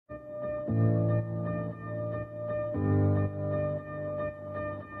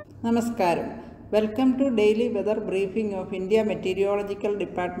Namaskaram. Welcome to Daily Weather Briefing of India Meteorological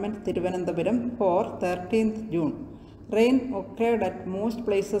Department, Thiruvananthapuram for 13th June. Rain occurred at most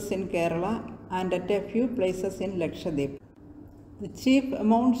places in Kerala and at a few places in Lakshadweep. The chief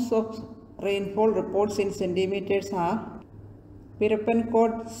amounts of rainfall reports in centimeters are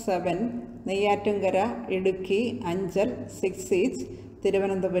Pirappankot 7, Neyyattunkara, Idukki, Anchal 6 each,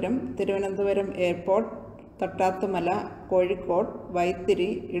 Thiruvananthapuram Airport, Thattathamala, Kozhikode,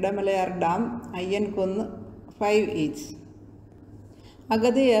 Vaithiri, Idamalayar Dam, Ayyankunnu 5 each.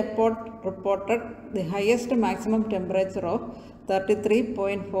 Agadhi Airport reported the highest maximum temperature of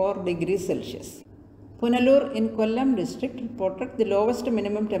 33.4 degrees Celsius. Punalur in Kollam district reported the lowest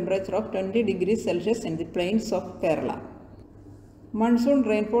minimum temperature of 20 degrees Celsius in the plains of Kerala. Monsoon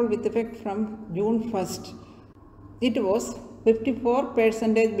rainfall with effect from June 1st. It was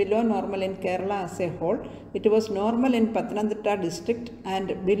 54% below normal in Kerala as a whole. It was normal in Pathanamthitta district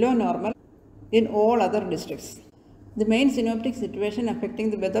and below normal in all other districts. The main synoptic situation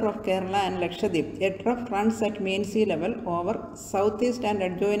affecting the weather of Kerala and Lakshadweep. A trough runs at mean sea level over southeast and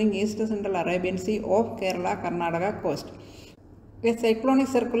adjoining east central Arabian Sea of Kerala Karnataka coast. A cyclonic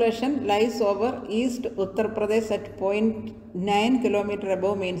circulation lies over East Uttar Pradesh at 0.9 km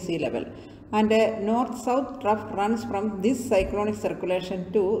above mean sea level, and a north-south trough runs from this cyclonic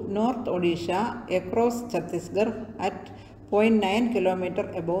circulation to North Odisha across Chhattisgarh at 0.9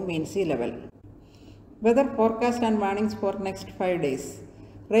 km above mean sea level. Weather forecast and warnings for next 5 days.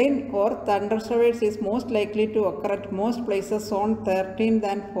 Rain or thunder showers is most likely to occur at most places on 13th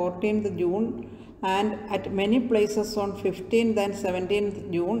and 14th June and at many places on 15th and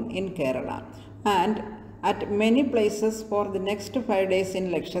 17th June in Kerala, and at many places for the next 5 days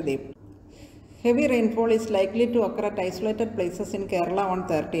in Lakshadweep. Heavy rainfall is likely to occur at isolated places in Kerala on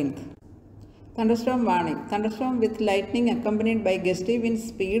 13th. Thunderstorm warning. Thunderstorm with lightning accompanied by gusty wind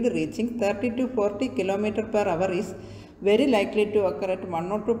speed reaching 30 to 40 km per hour is very likely to occur at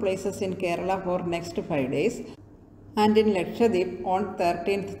one or two places in Kerala for next 5 days and in Lakshadweep on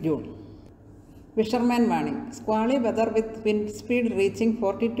 13th June. Fisherman warning. Squally weather with wind speed reaching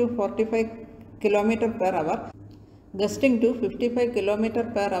 40 to 45 km per hour, gusting to 55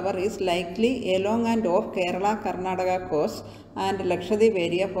 km per hour is likely along and off Kerala Karnataka coast and Lakshadweep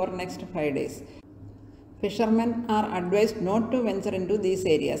area for next 5 days. Fishermen are advised not to venture into these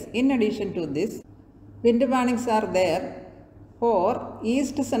areas. In addition to this, wind warnings are there for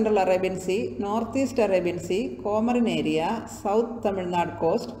East Central Arabian Sea, Northeast Arabian Sea, Comorin area, South Tamil Nadu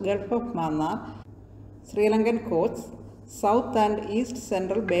coast, Gulf of Mannar, Sri Lankan coasts, South and East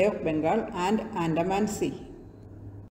Central Bay of Bengal and Andaman Sea.